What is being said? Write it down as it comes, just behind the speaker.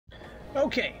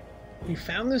Okay, we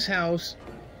found this house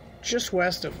just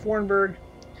west of Fornburg,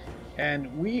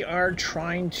 and we are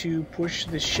trying to push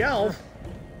the shelf.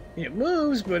 It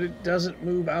moves, but it doesn't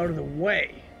move out of the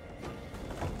way.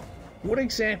 What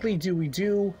exactly do we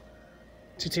do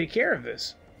to take care of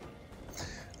this?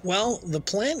 Well, the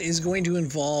plan is going to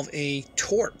involve a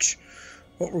torch.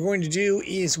 What we're going to do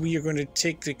is we are going to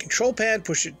take the control pad,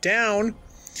 push it down,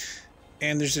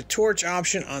 and there's a torch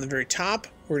option on the very top.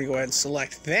 We're going to go ahead and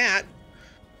select that.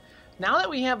 Now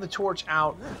that we have the torch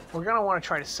out, we're going to want to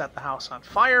try to set the house on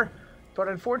fire, but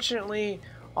unfortunately,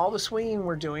 all the swinging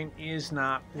we're doing is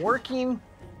not working.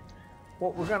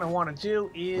 What we're going to want to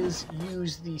do is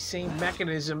use the same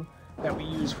mechanism that we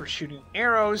use for shooting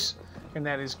arrows, and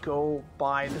that is go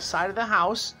by the side of the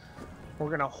house. We're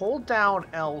going to hold down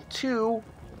L2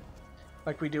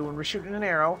 like we do when we're shooting an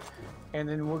arrow, and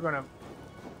then we're going to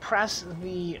press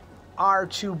the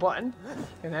R2 button,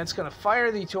 and that's going to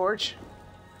fire the torch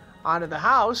onto the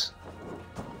house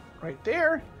right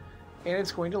there, and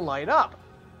it's going to light up.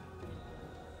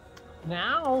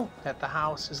 Now that the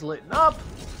house is lit up,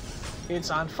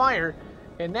 it's on fire,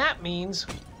 and that means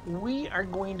we are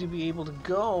going to be able to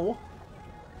go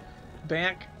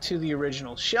back to the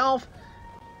original shelf,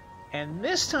 and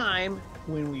this time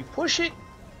when we push it,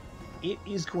 it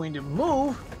is going to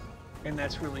move, and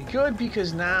that's really good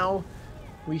because now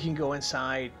we can go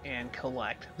inside and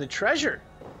collect the treasure.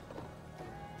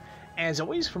 As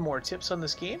always, for more tips on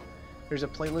this game, there's a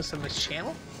playlist on this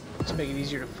channel to make it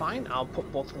easier to find. I'll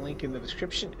put both the link in the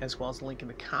description as well as the link in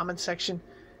the comment section.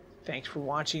 Thanks for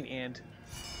watching, and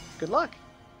good luck.